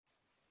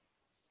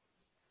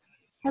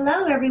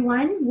Hello,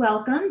 everyone.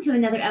 Welcome to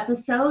another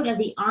episode of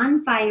the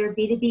On Fire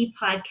B2B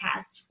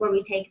podcast, where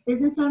we take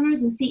business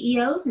owners and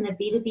CEOs in the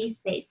B2B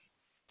space.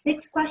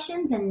 6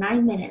 questions in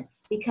 9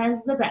 minutes,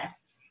 because the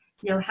best.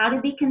 Know how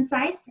to be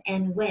concise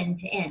and when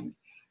to end.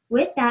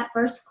 With that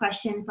first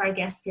question for our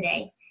guest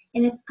today,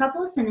 in a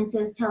couple of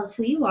sentences, tell us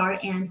who you are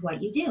and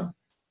what you do.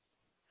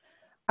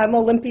 I'm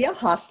Olympia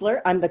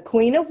Hostler. I'm the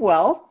Queen of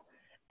Wealth,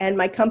 and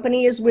my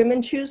company is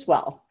Women Choose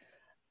Wealth.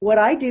 What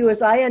I do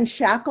is I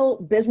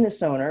unshackle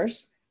business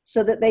owners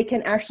so that they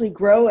can actually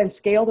grow and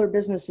scale their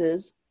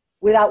businesses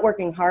without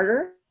working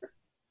harder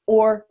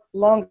or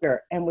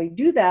longer. And we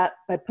do that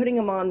by putting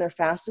them on their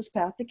fastest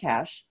path to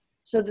cash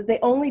so that they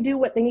only do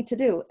what they need to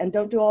do and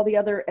don't do all the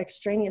other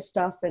extraneous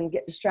stuff and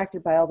get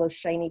distracted by all those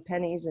shiny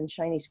pennies and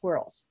shiny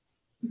squirrels.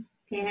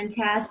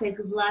 Fantastic.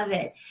 Love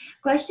it.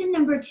 Question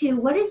number 2,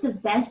 what is the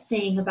best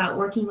thing about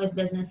working with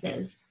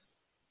businesses?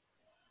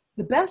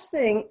 The best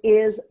thing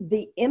is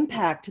the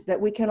impact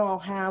that we can all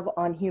have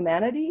on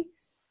humanity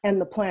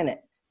and the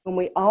planet. When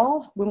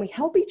we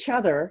help each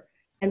other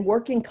and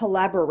work in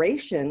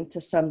collaboration to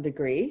some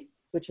degree,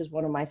 which is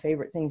one of my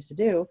favorite things to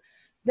do,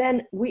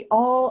 then we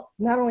all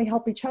not only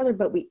help each other,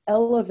 but we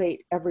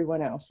elevate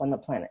everyone else on the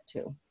planet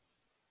too.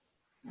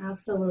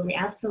 Absolutely,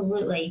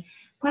 absolutely.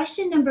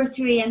 Question number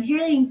 3, I'm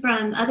hearing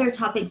from other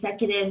top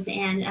executives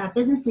and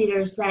business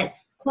leaders that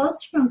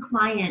quotes from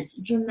clients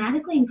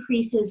dramatically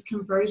increases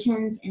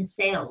conversions and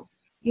sales.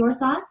 Your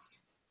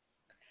thoughts?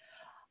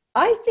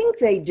 I think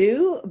they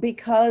do,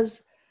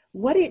 because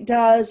what it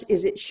does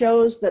is it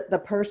shows that the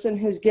person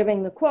who's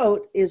giving the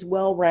quote is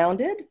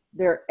well-rounded,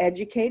 they're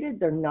educated,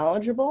 they're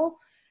knowledgeable,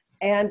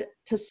 and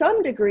to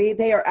some degree,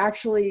 they are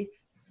actually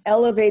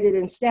elevated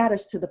in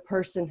status to the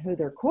person who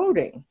they're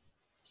quoting.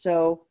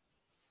 So,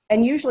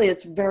 and usually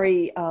it's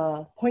very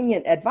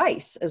poignant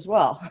advice as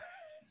well.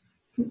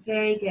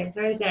 Very good,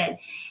 very good.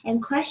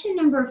 And question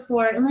number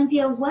 4,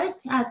 Olympia,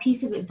 what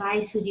piece of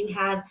advice would you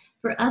have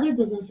for other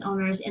business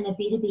owners in the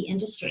B2B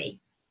industry?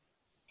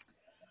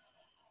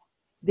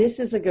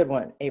 This is a good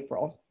one,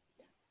 April.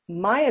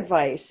 My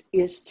advice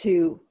is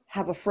to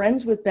have a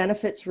friends with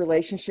benefits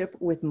relationship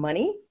with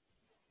money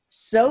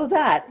so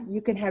that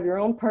you can have your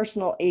own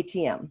personal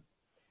ATM.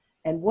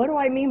 And what do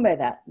I mean by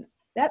that?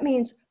 That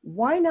means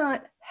why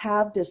not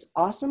have this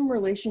awesome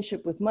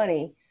relationship with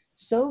money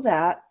so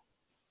that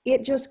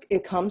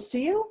it comes to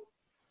you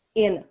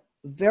in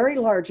very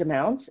large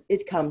amounts,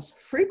 it comes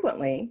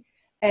frequently,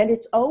 and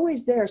it's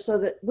always there. So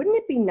that, wouldn't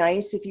it be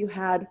nice if you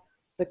had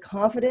the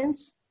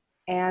confidence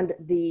and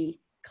the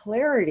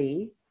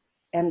clarity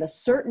and the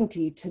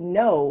certainty to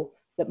know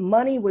that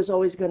money was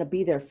always going to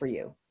be there for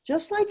you?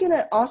 Just like in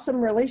an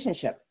awesome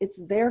relationship,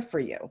 it's there for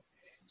you.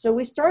 So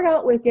we start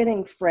out with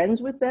getting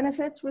friends with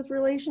benefits with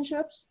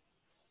relationships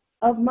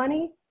of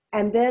money,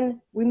 and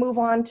then we move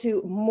on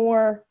to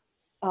more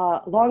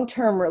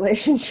long-term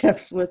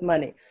relationships with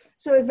money.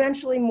 So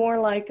eventually more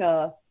like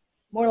a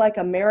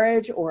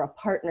marriage or a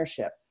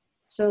partnership,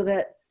 so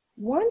that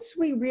once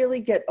we really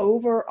get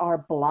over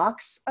our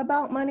blocks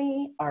about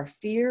money, our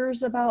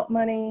fears about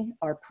money,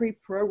 our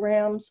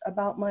pre-programs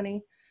about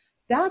money,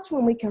 that's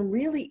when we can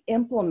really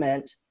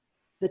implement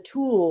the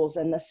tools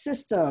and the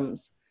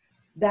systems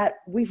that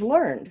we've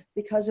learned.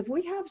 Because if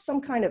we have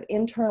some kind of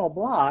internal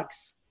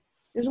blocks,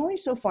 there's only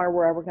so far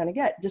we're ever going to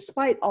get,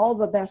 despite all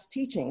the best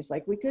teachings.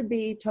 Like, we could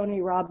be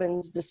Tony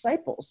Robbins'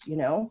 disciples,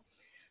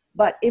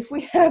 but if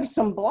we have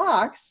some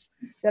blocks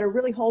that are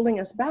really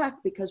holding us back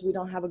because we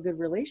don't have a good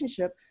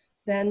relationship,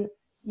 then,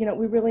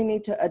 we really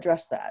need to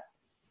address that.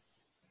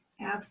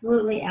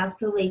 Absolutely,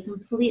 absolutely.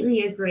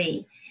 Completely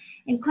agree.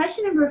 And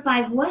question number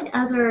 5, what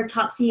other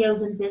top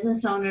CEOs and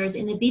business owners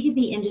in the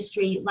B2B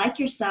industry, like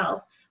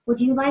yourself, would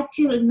you like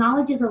to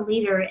acknowledge as a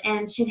leader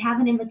and should have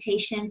an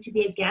invitation to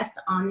be a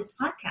guest on this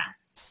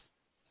podcast?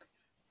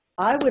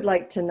 I would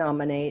like to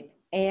nominate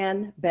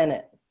Ann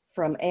Bennett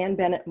from Ann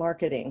Bennett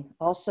Marketing.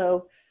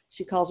 Also,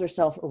 she calls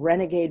herself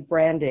Renegade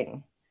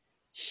Branding.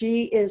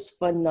 She is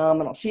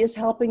phenomenal. She is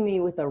helping me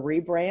with a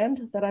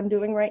rebrand that I'm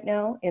doing right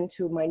now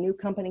into my new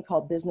company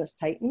called Business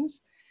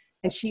Titans.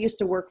 And she used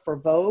to work for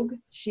Vogue.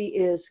 She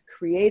is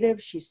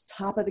creative. She's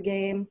top of the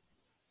game.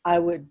 I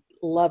would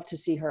love to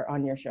see her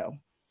on your show.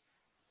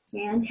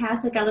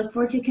 Fantastic. I look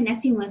forward to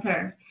connecting with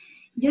her.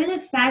 Doing a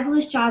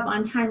fabulous job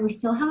on time. We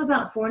still have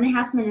about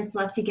 4.5 minutes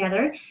left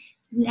together.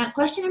 Now,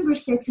 question number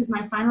 6 is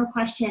my final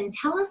question.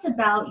 Tell us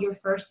about your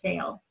first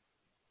sale.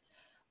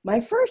 My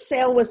first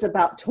sale was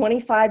about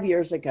 25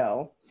 years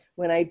ago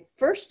when I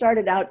first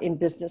started out in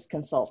business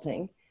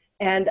consulting,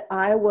 and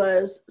I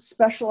was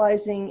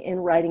specializing in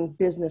writing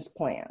business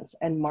plans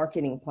and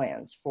marketing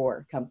plans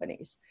for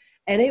companies.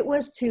 And it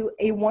was to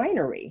a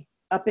winery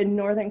up in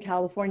Northern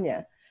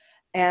California.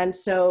 And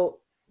so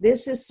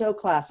this is so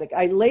classic.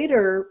 I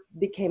later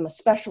became a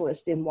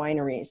specialist in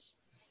wineries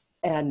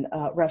and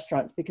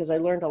restaurants because I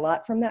learned a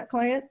lot from that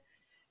client.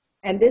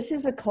 And this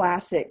is a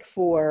classic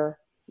for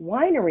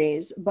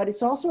wineries, but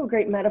it's also a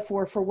great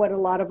metaphor for what a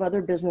lot of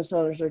other business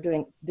owners are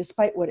doing,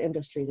 despite what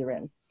industry they're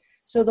in.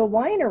 So the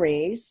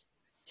wineries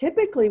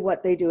typically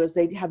what they do is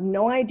they have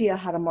no idea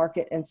how to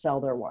market and sell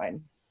their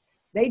wine.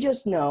 They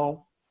just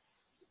know,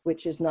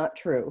 which is not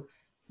true.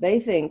 They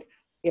think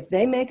if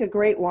they make a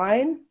great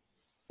wine,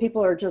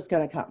 people are just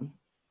going to come.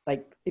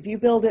 Like if you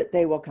build it,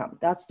 they will come.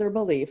 That's their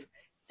belief.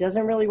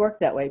 Doesn't really work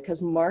that way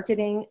because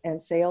marketing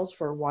and sales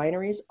for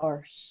wineries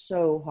are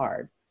so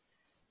hard.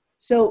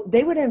 So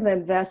they would have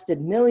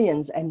invested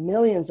millions and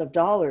millions of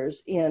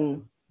dollars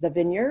in the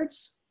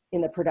vineyards,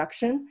 in the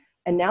production,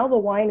 and now the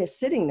wine is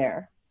sitting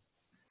there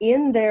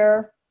in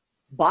their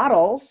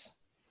bottles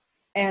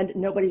and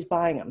nobody's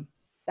buying them.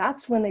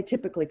 That's when they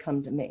typically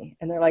come to me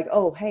and they're like,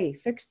 oh, hey,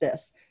 fix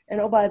this. And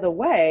oh, by the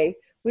way,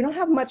 we don't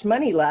have much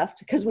money left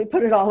because we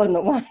put it all in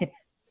the wine.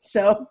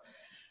 So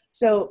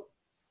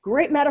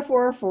great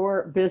metaphor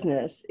for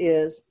business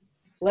is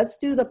let's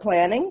do the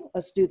planning.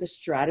 Let's do the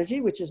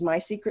strategy, which is my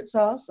secret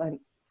sauce. I'm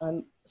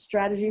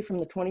strategy from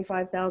the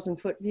 25,000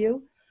 foot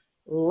view.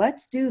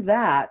 Let's do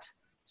that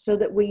so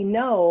that we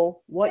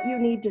know what you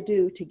need to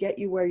do to get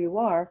you where you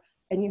are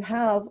and you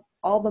have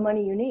all the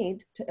money you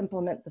need to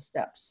implement the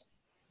steps.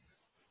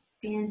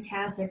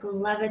 Fantastic.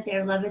 Love it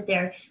there. Love it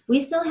there. We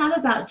still have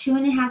about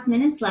 2.5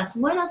 minutes left.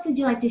 What else would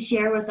you like to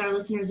share with our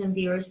listeners and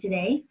viewers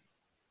today?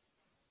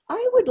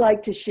 I would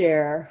like to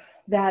share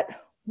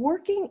that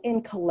working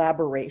in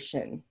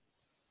collaboration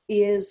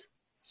is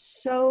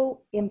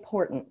so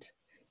important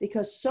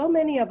because so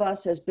many of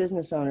us as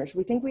business owners,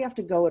 we think we have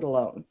to go it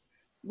alone.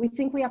 We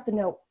think we have to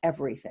know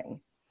everything.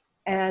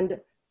 And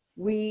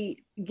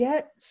we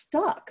get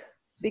stuck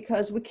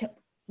because we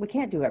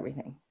can't do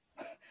everything.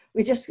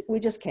 We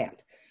just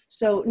can't.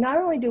 So not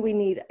only do we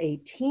need a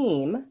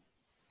team,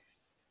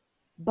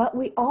 but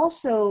we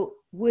also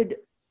would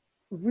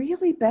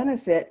really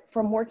benefit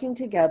from working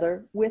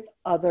together with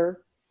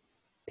other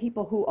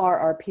people who are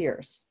our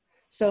peers.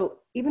 So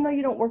even though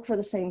you don't work for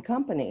the same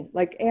company,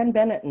 like Ann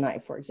Bennett and I,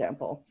 for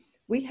example,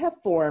 we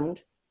have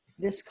formed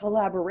this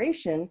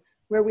collaboration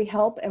where we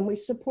help and we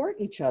support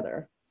each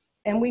other.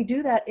 And we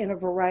do that in a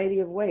variety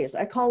of ways.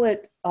 I call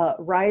it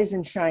Rise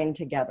and Shine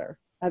Together.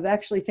 I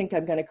actually think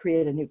I'm going to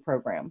create a new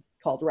program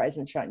called Rise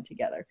and Shine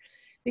Together.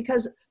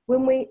 Because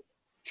when we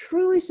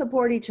truly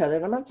support each other,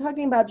 and I'm not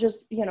talking about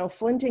just,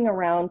 flinting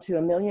around to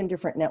a million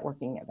different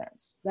networking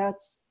events.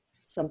 That's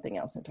something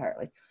else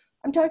entirely.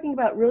 I'm talking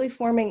about really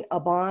forming a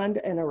bond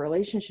and a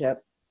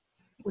relationship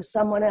with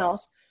someone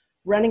else,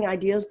 running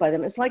ideas by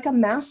them. It's like a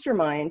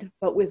mastermind,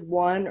 but with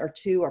 1 or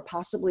 2 or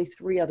possibly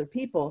 3 other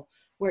people,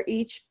 where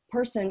each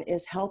person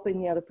is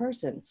helping the other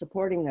person,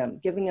 supporting them,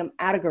 giving them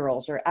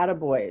attagirls or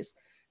attaboys,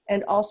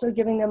 and also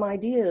giving them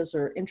ideas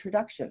or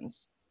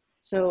introductions.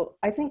 So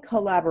I think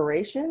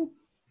collaboration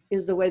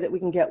is the way that we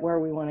can get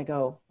where we want to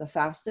go the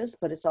fastest,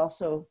 but it's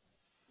also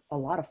a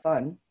lot of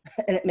fun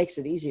and it makes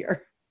it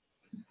easier.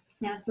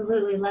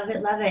 Absolutely. Love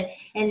it. Love it.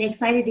 And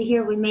excited to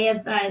hear we may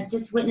have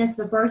just witnessed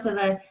the birth of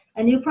a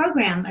new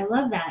program. I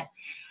love that.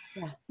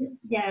 Yeah.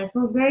 Yes.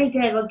 Well, very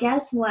good. Well,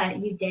 guess what?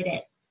 You did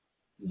it.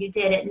 You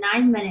did it.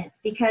 9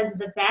 minutes, because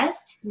the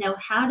best know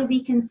how to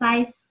be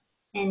concise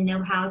and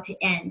know how to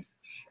end.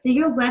 So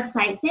your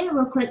website, say it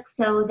real quick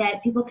so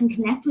that people can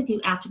connect with you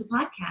after the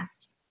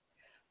podcast.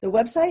 The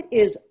website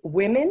is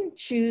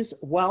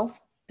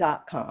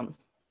womenchoosewealth.com.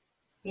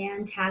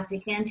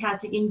 Fantastic.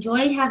 Fantastic.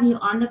 Enjoyed having you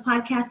on the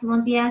podcast,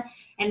 Olympia.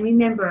 And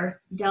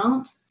remember,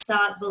 don't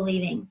stop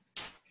believing.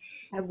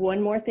 I have one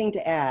more thing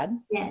to add.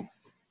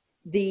 Yes.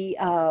 The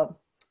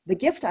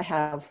gift I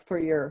have for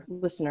your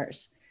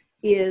listeners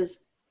is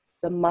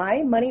the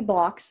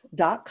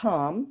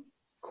mymoneyblocks.com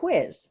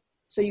quiz.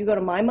 So you go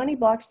to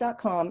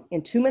mymoneyblocks.com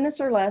in 2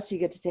 minutes or less, you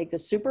get to take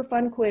this super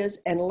fun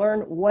quiz and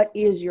learn what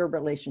is your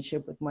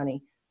relationship with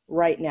money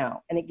right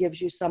now. And it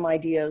gives you some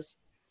ideas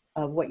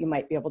of what you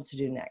might be able to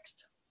do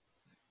next.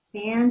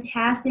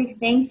 Fantastic.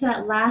 Thanks for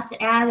that last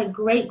ad. A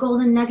great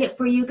golden nugget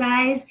for you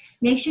guys.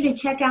 Make sure to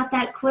check out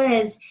that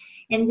quiz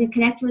and to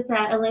connect with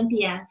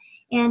Olympia.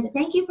 And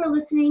thank you for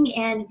listening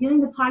and viewing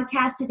the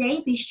podcast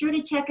today. Be sure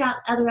to check out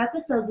other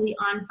episodes of the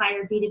On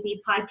Fire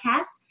B2B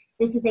podcast.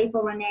 This is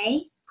April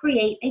Renee.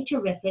 Create a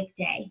terrific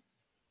day.